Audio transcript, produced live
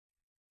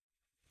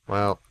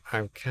Well,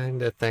 I'm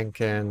kind of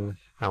thinking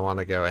I want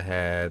to go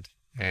ahead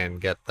and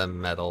get the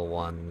metal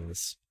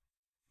ones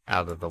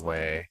out of the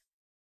way,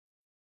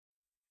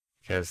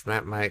 because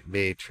that might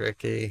be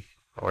tricky,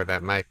 or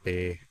that might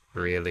be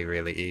really,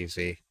 really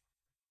easy.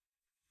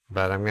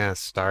 But I'm going to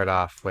start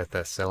off with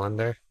a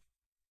cylinder,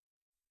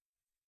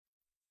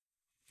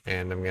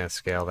 and I'm going to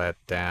scale that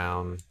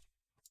down.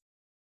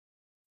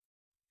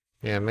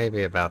 Yeah,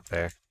 maybe about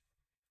there.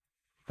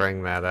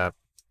 Bring that up,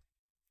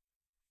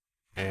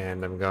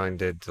 and I'm going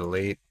to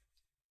delete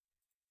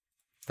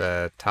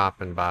the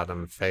top and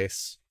bottom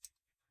face,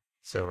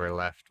 so we're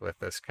left with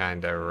this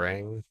kind of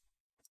ring.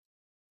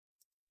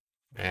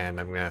 And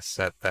I'm going to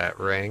set that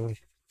ring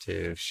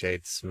to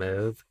shade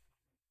smooth.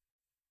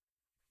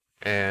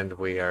 And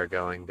we are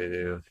going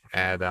to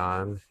add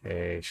on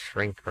a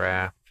shrink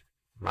wrap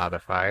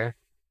modifier.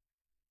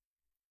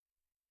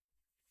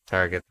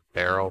 Target the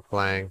barrel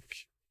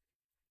plank.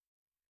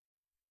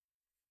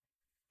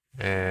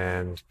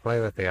 And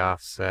play with the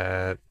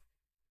offset.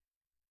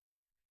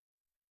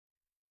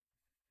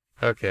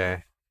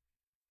 Okay.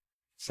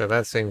 So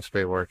that seems to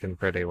be working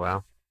pretty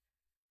well.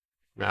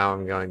 Now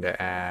I'm going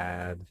to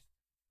add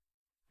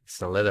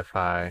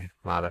solidify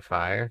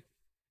modifier.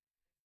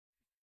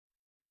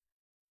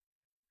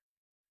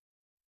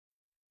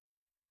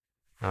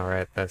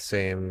 Alright, that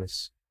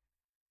seems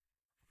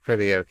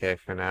pretty okay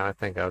for now. I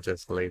think I'll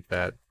just leave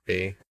that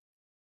be.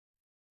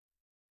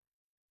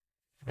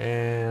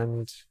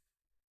 And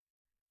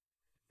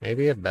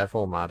maybe a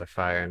bevel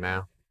modifier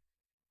now.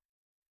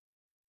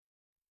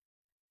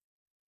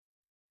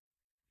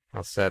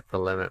 I'll set the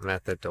limit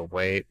method to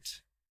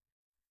weight.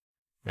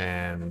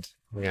 And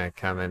I'm going to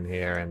come in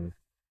here and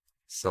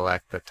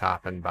select the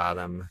top and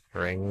bottom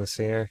rings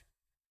here.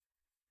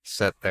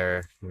 Set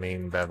their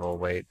mean bevel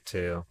weight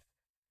to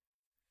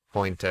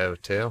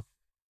 0.02.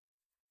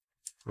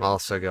 I'm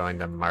also going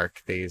to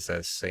mark these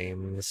as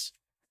seams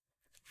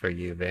for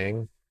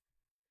UVing.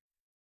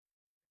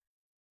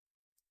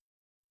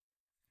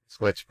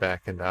 Switch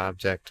back into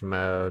object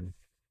mode.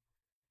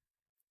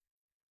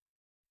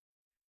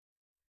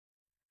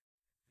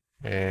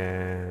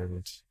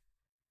 And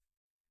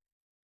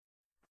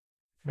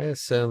I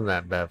assume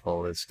that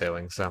bevel is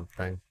doing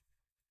something.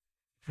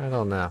 I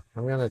don't know.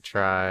 I'm going to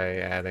try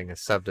adding a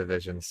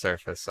subdivision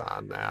surface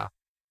on now.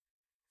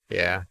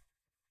 Yeah.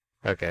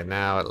 Okay,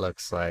 now it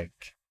looks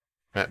like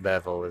that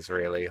bevel is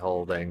really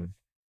holding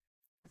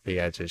the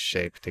edges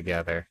shaped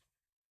together.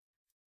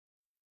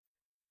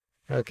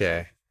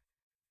 Okay.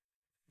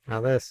 Now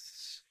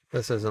this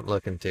isn't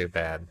looking too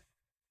bad.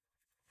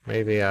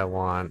 Maybe I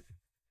want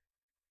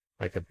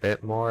like a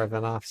bit more of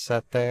an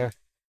offset there.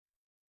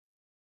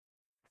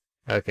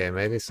 Okay,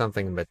 maybe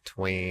something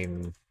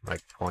between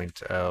like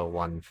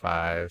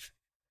 0.015.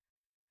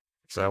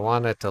 So I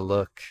want it to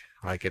look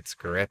like it's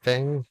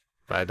gripping,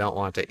 but I don't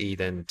want to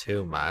eat in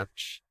too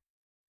much.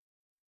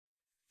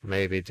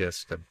 Maybe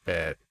just a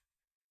bit.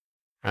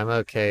 I'm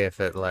okay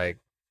if it like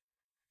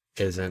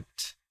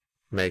isn't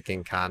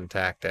making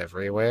contact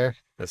everywhere,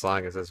 as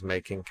long as it's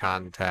making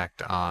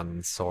contact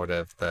on sort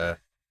of the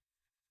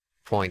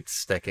points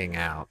sticking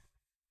out.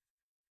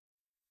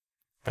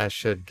 That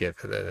should give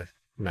it a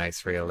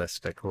nice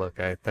realistic look,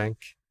 I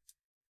think.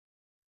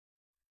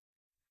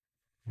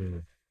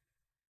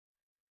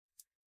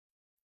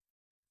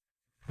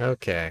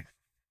 Okay.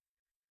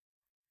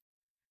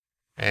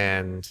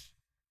 And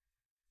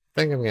I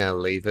think I'm going to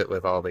leave it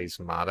with all these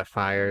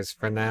modifiers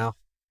for now.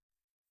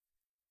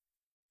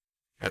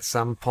 At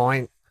some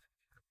point,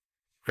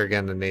 we're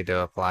going to need to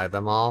apply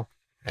them all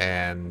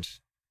and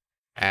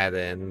add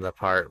in the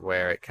part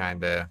where it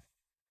kind of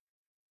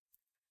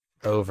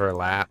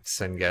overlaps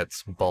and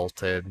gets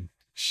bolted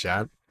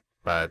shut.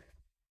 But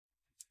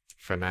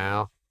for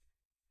now,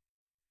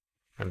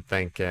 I'm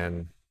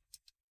thinking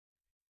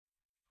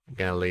I'm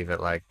going to leave it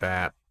like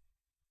that.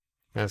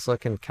 And it's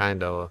looking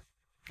kind of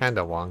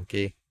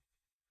wonky.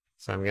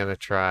 So I'm going to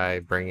try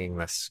bringing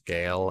the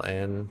scale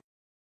in.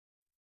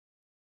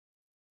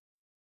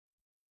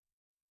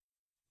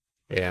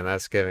 Yeah, and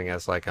that's giving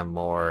us like a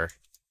more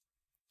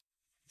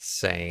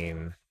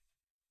sane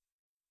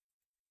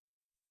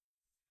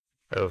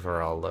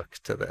overall look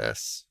to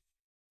this.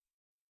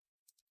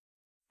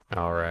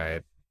 All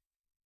right.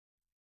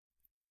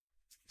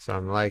 So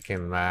I'm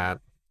liking that.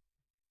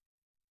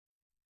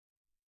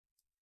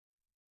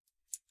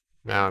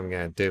 Now I'm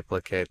going to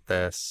duplicate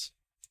this.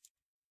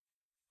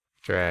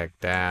 Drag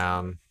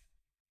down.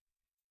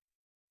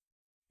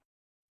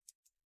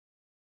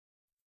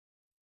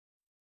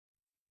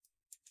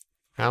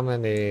 How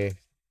many?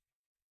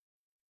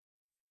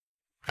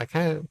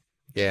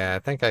 Yeah, I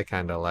think I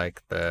kind of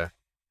like the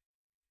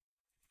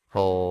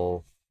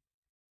whole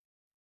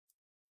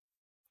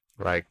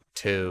like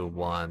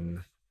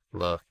 2-1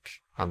 look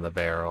on the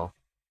barrel.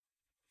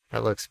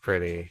 That looks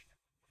pretty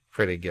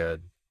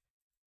good.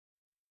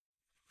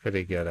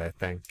 Pretty good, I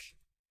think.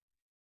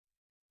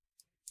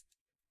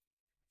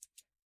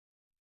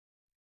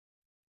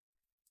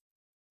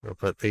 We'll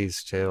put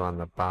these two on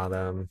the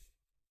bottom.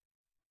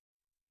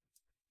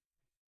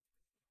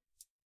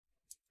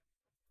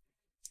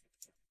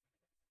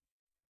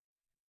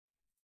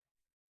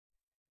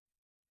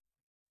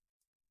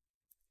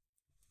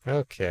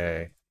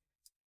 Okay.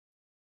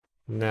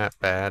 Not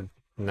bad.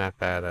 Not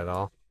bad at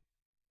all.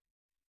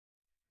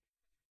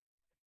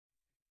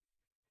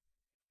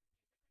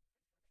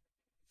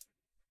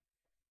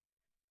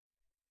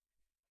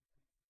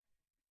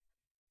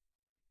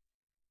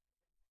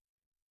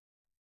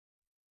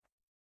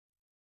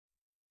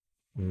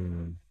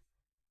 Hmm.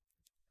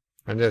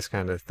 I'm just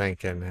kind of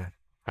thinking,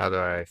 how do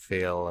I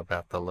feel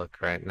about the look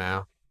right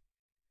now?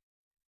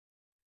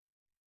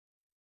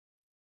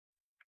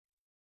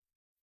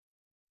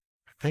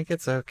 I think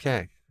it's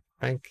okay.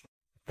 I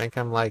think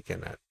I'm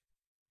liking it.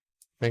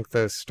 I think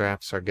those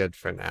straps are good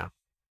for now.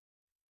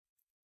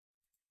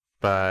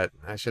 But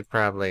I should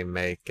probably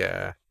make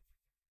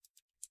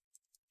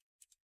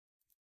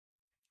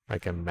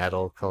like a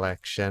metal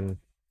collection.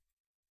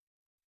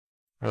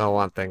 I don't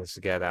want things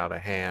to get out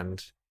of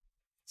hand.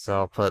 So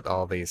I'll put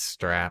all these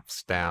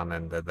straps down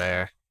into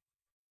there.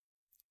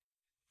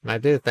 And I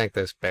do think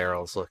this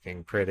barrel's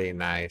looking pretty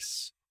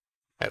nice.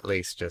 At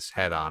least just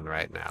head on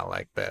right now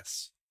like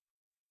this.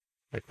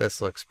 Like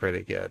this looks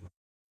pretty good.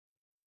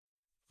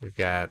 We've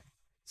got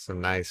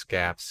some nice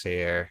gaps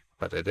here,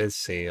 but it is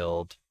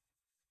sealed.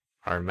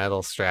 Our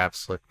metal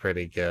straps look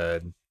pretty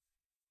good.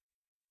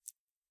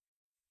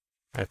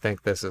 I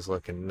think this is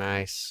looking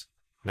nice.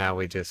 Now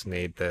we just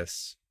need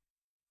this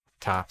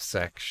top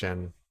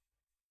section.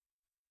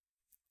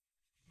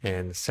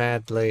 And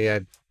sadly,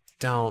 I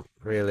don't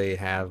really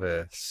have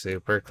a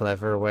super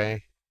clever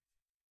way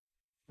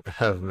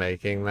of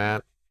making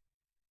that.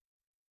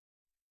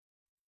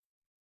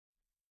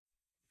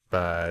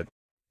 But,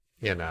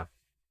 you know,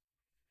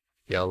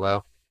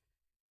 YOLO.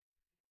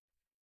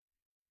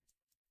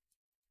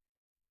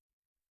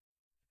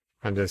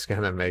 I'm just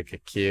gonna make a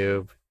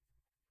cube,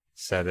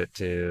 set it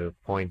to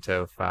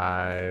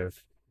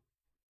 0.05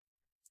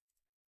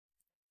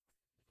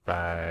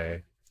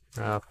 by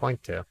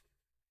 0.2.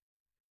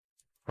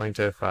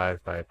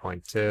 0.05 by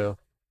 0.2.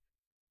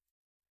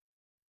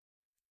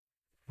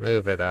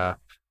 Move it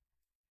up.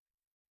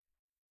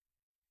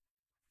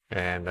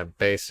 And I'm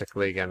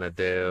basically gonna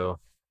do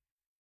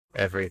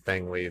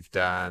everything we've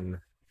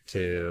done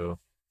to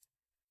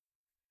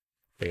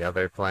the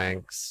other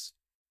planks.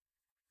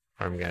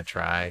 Or I'm gonna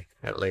try,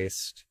 at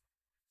least.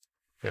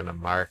 I'm gonna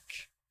mark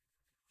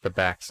the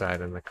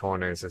backside and the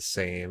corners as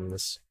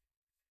seams.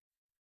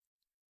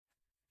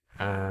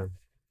 I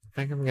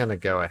think I'm gonna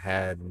go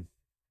ahead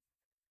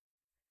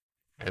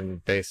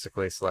and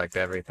basically select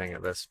everything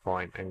at this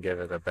point and give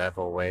it a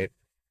bevel weight.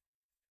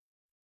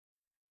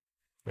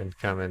 And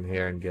come in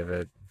here and give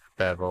it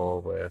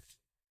bevel with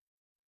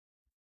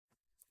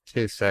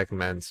 2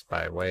 segments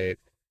by weight.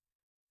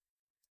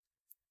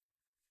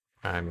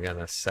 I'm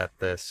gonna set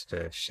this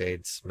to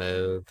shade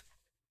smooth.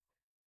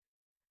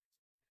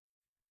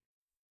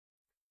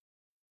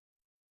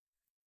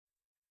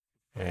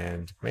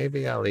 And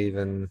maybe I'll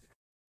even,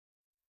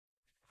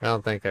 I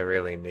don't think I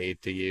really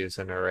need to use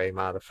an array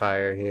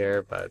modifier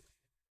here, but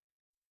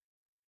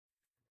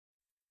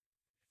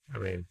I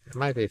mean, it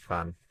might be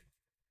fun.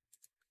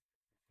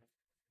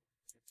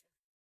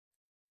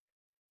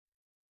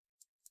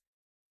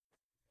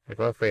 Like,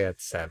 what if we had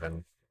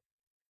 7?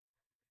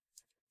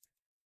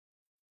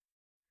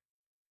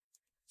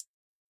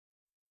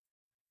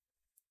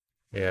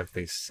 We have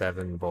these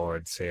 7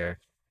 boards here.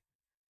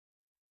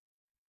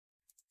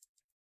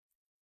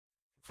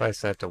 If I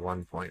set to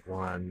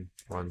 1.1,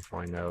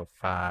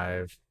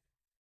 1.05,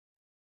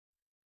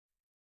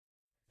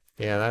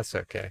 yeah, that's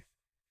okay.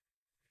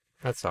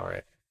 That's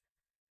alright.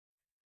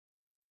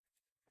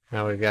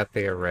 Now we've got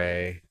the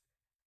array.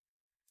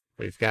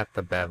 We've got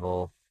the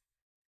bevel.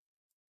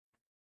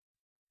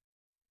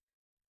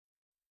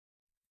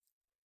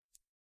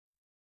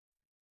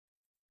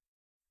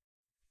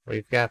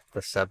 We've got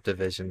the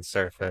subdivision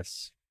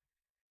surface.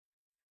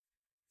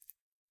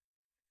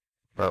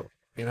 But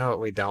you know what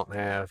we don't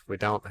have? We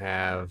don't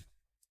have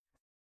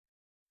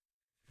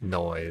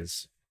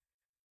noise.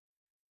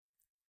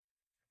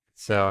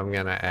 So I'm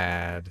gonna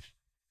add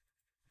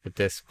the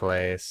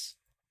displace.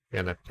 I'm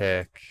gonna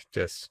pick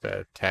just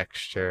a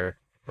texture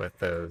with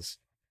those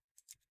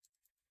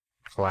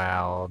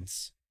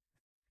clouds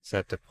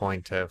set to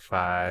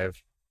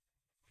 0.05.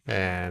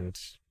 And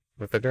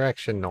with the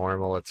direction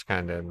normal, it's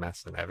kind of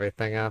messing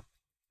everything up.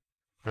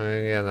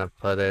 I'm gonna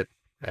put it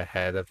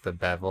ahead of the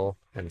bevel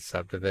and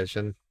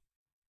subdivision.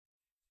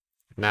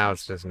 Now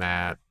it's just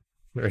not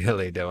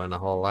really doing a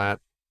whole lot.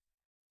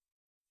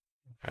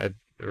 It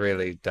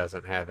really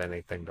doesn't have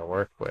anything to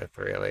work with,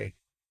 really.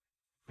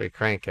 If we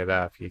crank it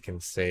up, you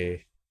can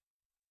see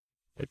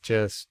it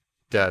just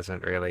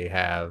doesn't really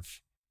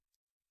have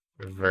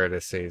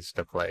vertices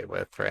to play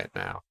with right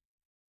now.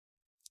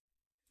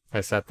 If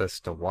I set this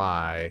to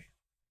Y,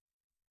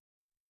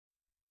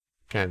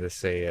 kind of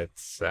see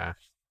it's,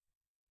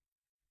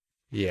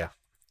 yeah,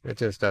 it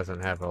just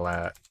doesn't have a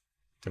lot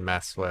to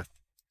mess with.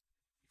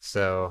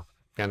 So,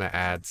 gonna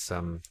add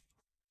some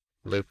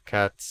loop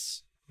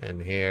cuts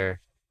in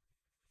here,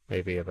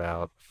 maybe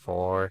about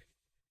 4.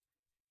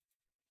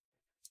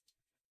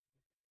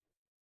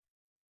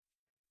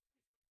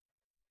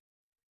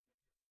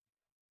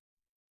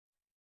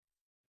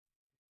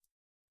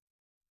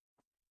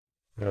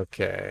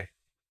 Okay.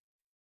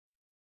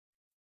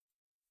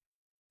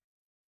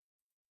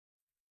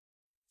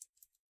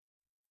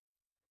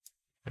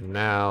 And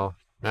now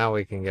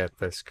we can get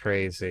this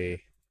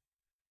crazy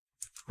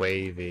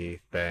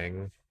wavy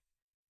thing.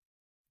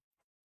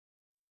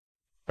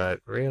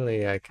 But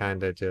really, I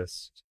kind of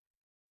just,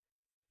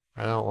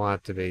 I don't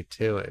want it to be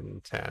too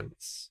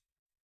intense.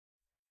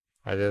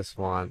 I just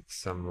want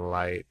some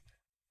light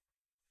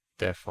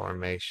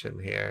deformation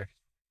here.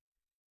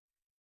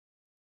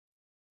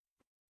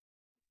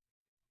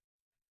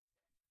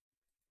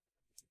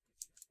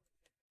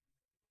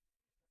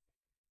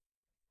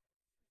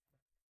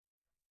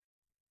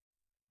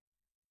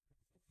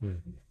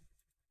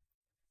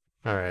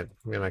 All right,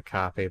 I'm gonna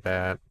copy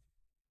that.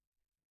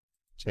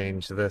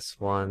 Change this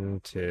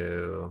one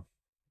to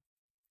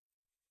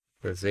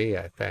the Z,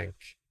 I think.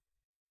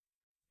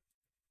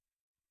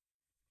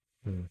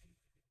 Hmm.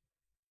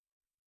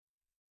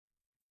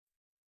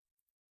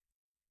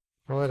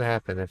 What would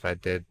happen if I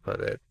did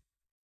put it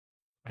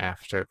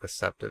after the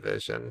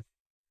subdivision?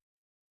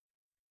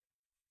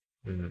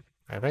 Hmm.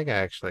 I think I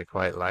actually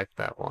quite like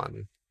that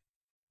one.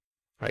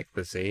 Like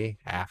the Z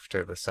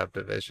after the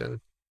subdivision.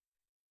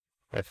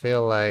 I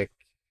feel like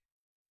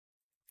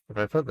if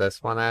I put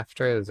this one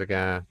after it, is it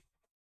gonna...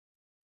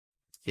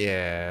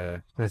 Yeah,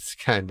 it's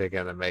kinda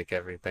gonna make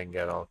everything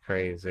get all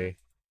crazy.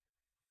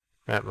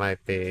 That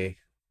might be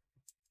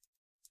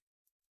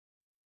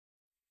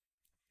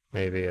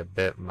maybe a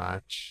bit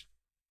much.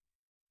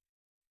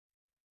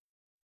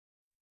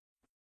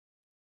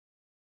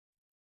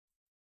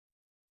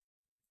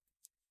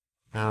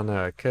 I don't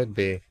know, it could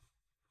be.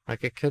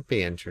 Like, it could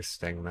be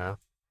interesting, though.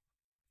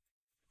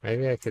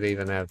 Maybe I could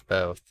even have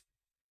both.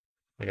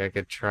 Like, I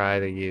could try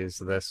to use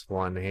this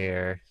one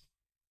here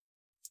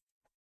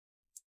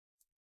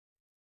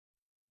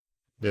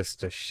just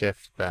to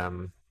shift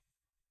them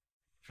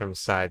from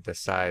side to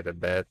side a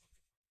bit.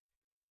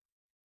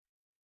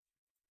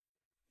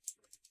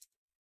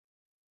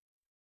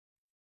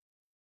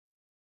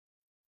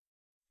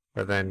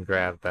 But then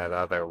grab that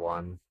other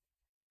one,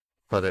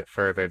 put it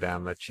further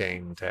down the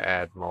chain to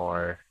add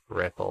more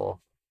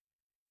ripple,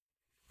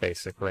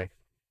 basically.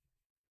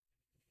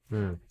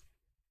 Hmm.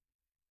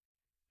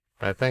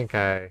 I think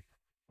I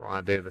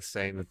want to do the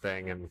same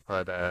thing and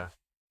put a...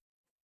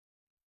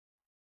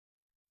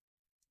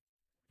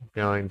 I'm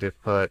going to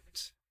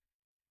put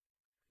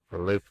the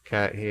loop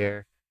cut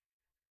here.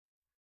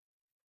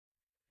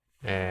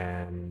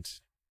 And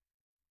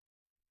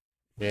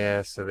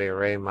yeah, so the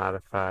array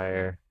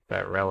modifier,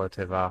 that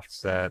relative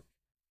offset.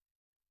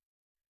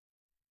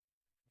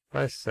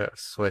 If I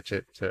switch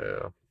it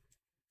to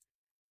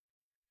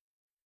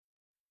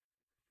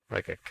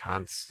like a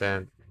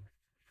constant,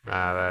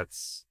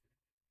 that's,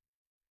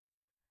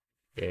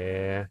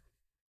 yeah.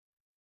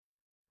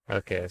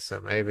 Okay, so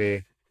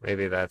maybe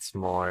that's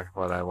more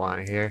what I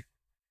want here.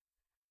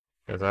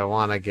 Because I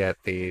want to get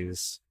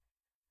these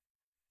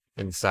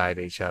inside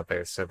each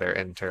other so they're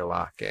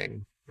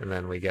interlocking. And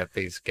then we get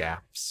these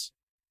gaps.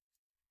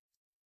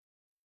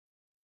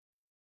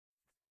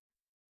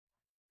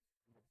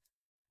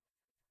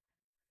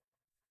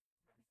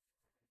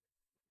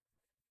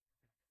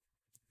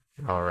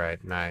 All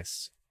right,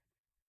 nice.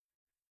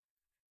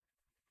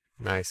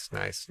 Nice,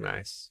 nice,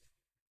 nice.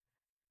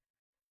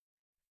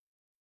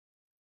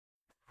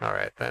 All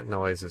right, that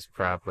noise is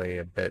probably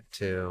a bit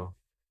too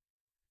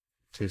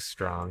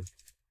strong.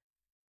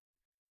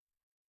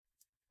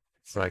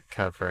 It's like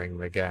covering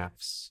the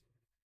gaps.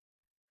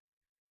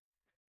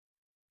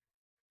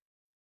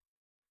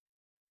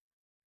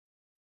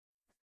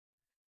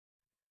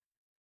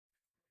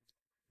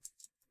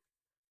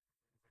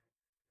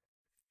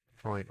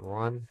 Point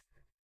 1.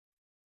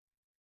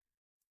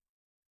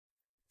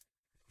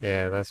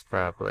 Yeah, that's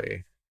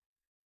probably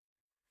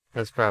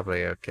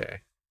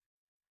okay.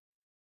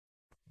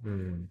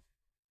 Hmm.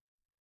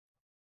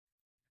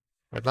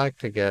 I'd like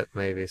to get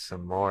maybe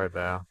some more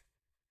though.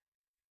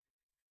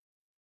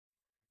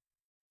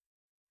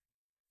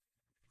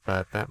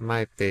 But that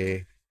might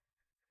be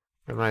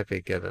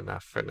good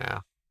enough for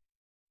now.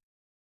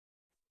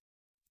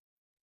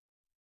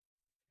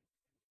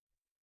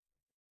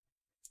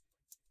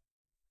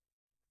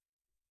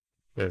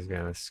 Just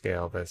gonna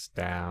scale this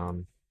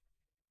down.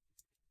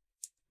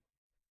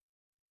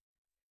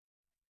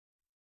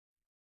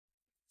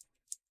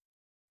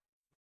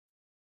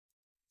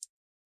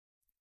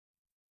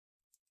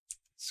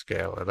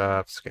 Scale it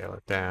up, scale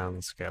it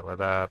down, scale it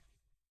up.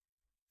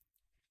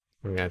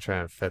 I'm gonna try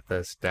and fit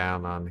this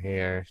down on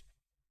here.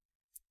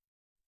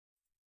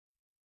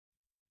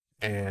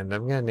 And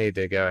I'm gonna need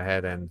to go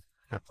ahead and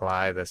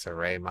apply this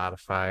array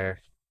modifier.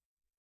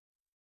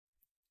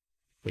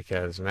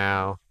 Because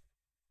now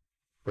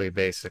we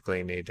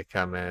basically need to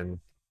come in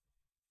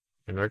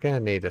and we're gonna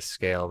need to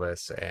scale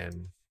this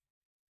in.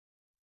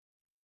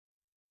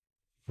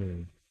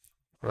 Well,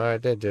 I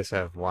did just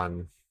have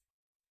one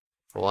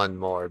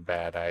more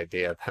bad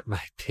idea that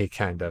might be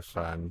kind of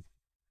fun.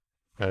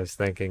 I was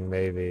thinking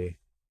maybe,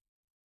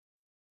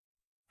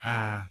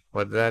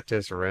 would that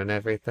just ruin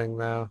everything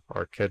though?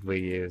 Or could we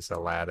use a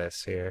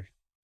lattice here?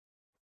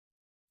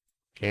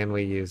 Can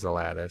we use a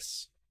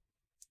lattice?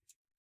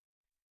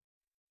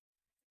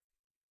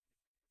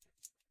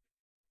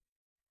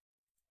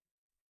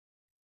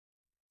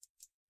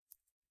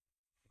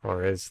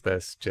 Or is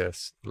this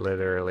just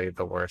literally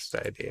the worst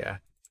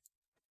idea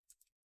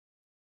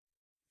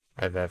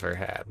I've ever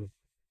had?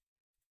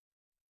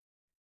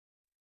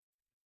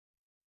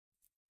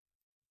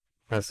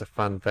 That's the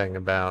fun thing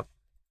about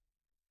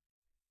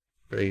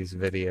these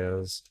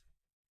videos.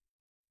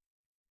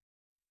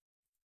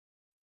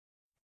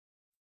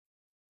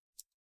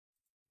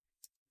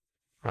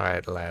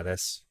 Alright,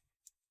 lattice.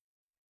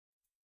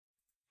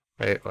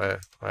 Wait,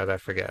 what did I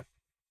forget?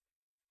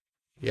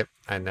 Yep,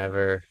 that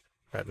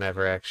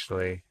never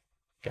actually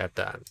got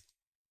done.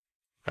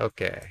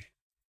 Okay.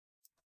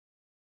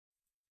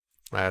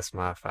 Last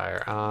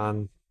modifier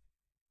on.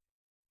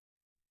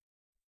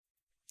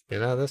 You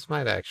know, this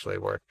might actually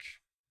work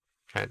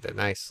kinda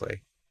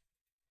nicely.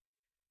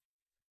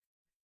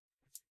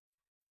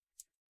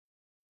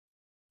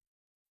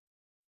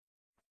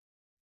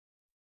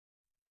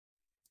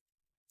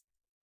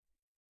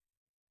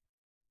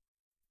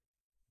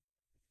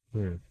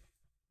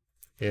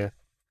 Yeah,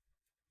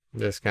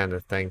 just kind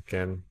of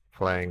thinking,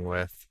 playing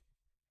with.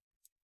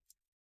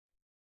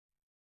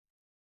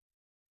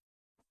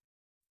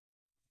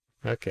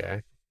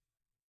 Okay,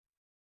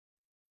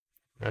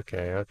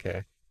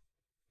 okay.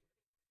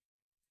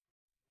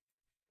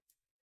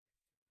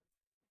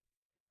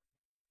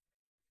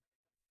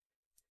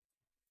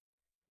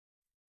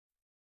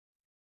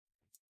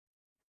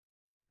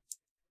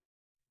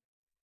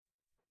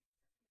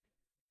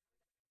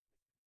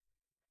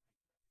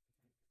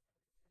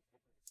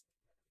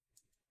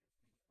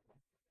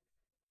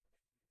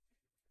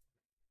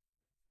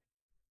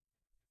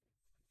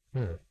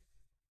 Hmm.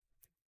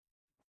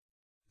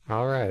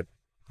 All right,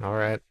 all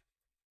right.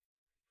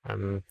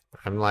 I'm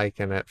I'm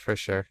liking it for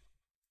sure,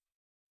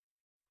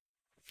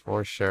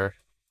 for sure.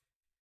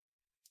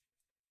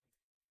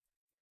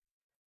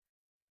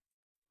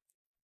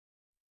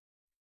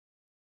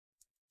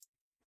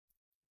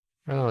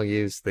 I don't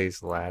use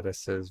these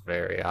lattices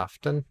very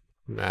often.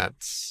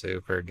 That's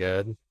super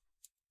good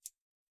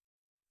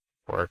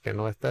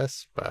working with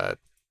this, but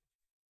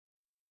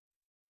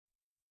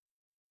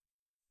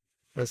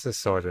this is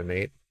sort of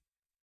neat.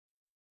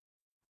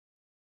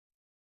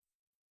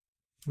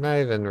 I'm not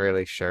even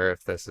really sure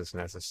if this is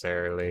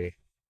necessarily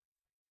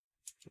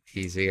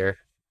easier.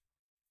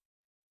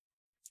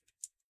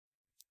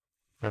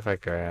 If I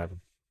grab,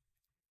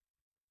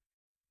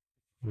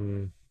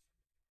 hmm,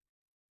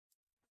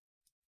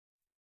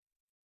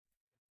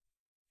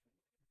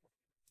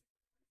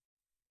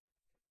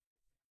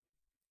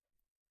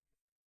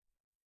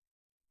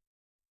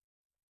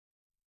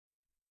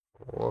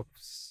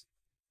 whoops.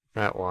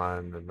 That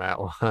one and that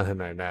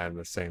one are not in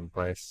the same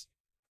place.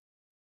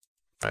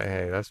 But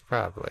hey, that's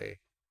probably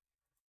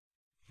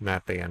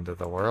not the end of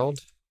the world.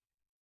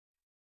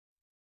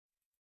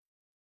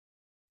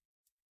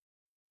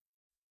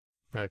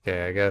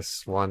 Okay, I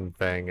guess one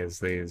thing is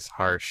these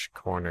harsh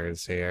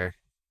corners here.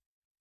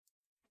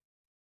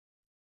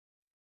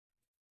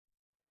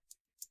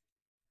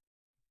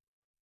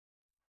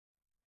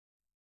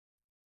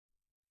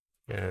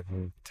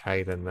 And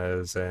tighten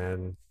those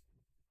in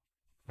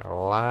a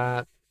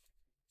lot.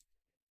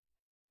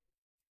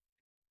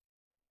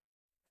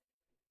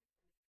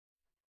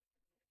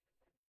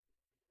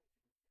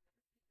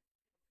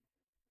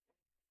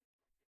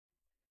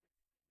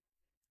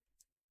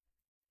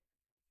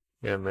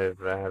 Gonna move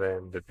that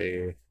in to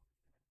be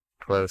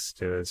close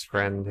to his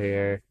friend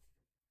here.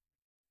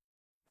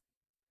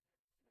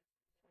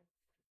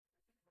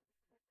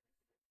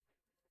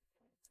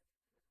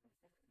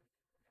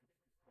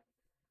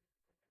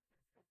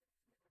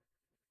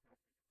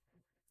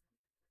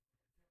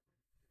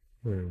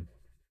 Hmm.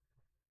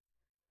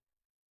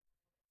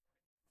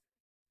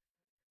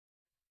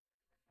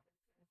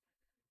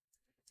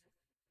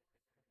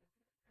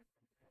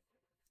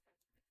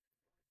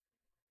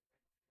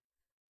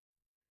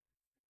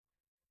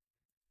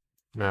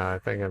 No, I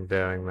think I'm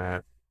doing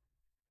that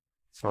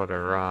sort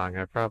of wrong.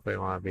 I probably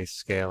want to be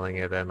scaling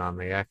it in on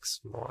the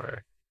X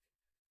more.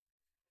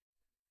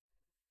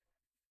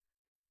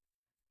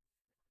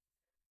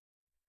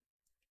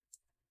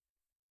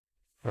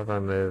 If I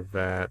move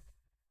that,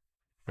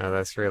 no,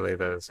 that's really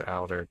those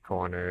outer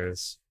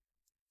corners.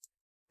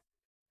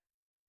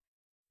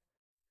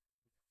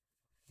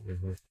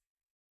 Hmm.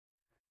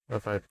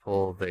 If I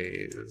pull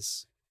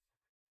these.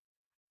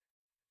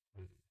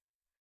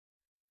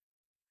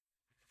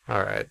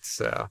 Alright,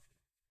 so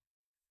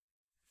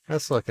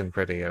that's looking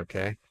pretty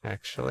okay,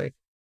 actually.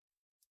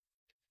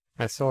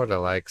 I sort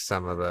of like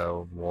some of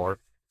the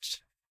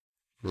warped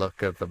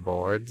look of the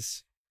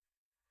boards.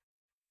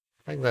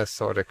 I think that's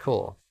sort of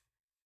cool.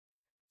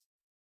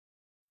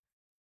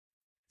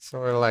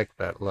 Sort of like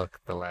that look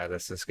the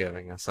lattice is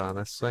giving us,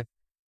 honestly.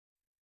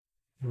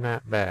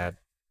 Not bad.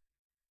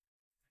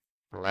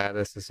 The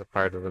lattice is a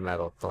part of the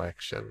metal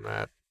collection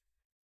that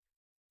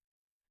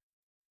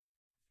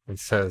it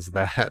says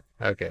that.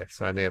 Okay,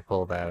 so I need to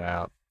pull that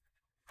out,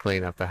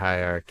 clean up the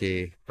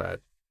hierarchy,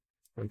 but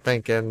I'm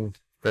thinking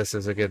this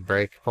is a good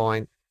break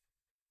point.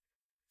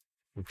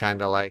 I'm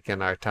kind of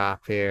liking our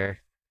top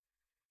here.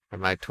 I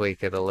might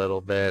tweak it a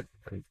little bit,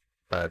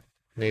 but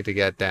need to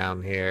get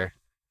down here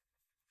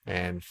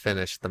and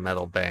finish the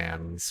metal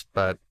bands.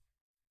 But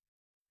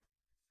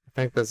I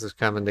think this is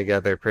coming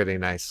together pretty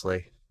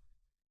nicely.